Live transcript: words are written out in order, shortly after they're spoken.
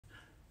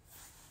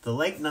The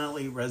Lake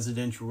Nottely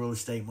residential real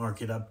estate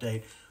market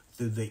update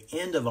through the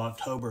end of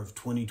October of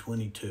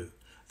 2022.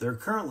 There are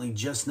currently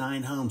just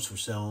 9 homes for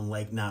sale in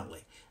Lake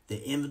Nottely.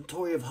 The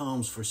inventory of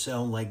homes for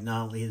sale in Lake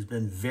Nottely has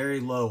been very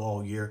low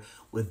all year,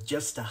 with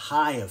just a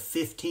high of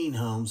 15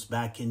 homes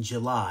back in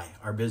July,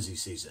 our busy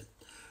season.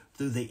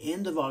 Through the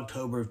end of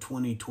October of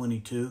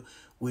 2022,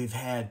 we've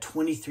had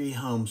 23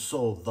 homes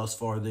sold thus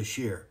far this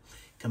year,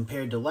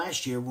 compared to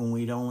last year when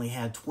we'd only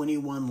had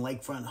 21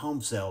 lakefront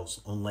home sales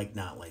on Lake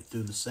Nottely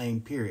through the same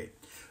period.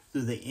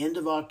 Through the end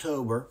of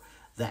October,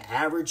 the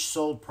average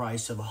sold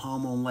price of a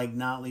home on Lake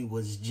Nottely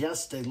was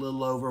just a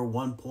little over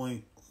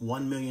 $1.1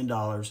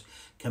 million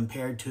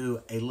compared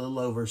to a little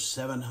over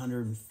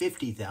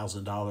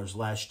 $750,000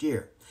 last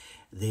year.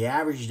 The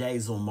average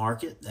days on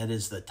market, that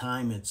is the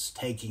time it's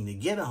taking to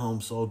get a home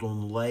sold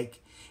on the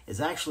lake,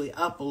 is actually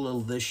up a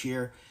little this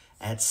year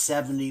at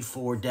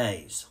 74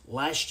 days.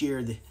 Last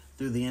year,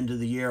 through the end of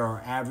the year,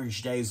 our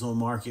average days on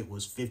market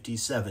was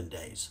 57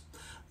 days.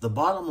 The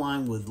bottom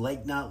line with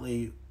Lake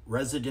Nottely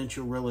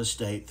residential real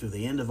estate through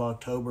the end of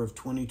October of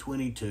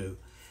 2022,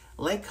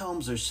 lake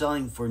homes are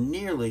selling for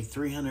nearly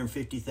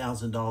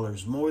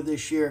 $350,000 more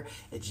this year.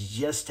 It's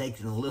just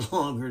taking a little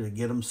longer to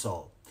get them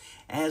sold.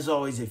 As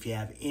always, if you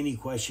have any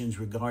questions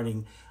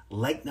regarding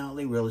Lake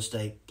Nottely real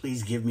estate,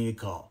 please give me a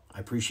call.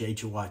 I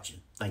appreciate you watching.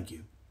 Thank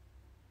you.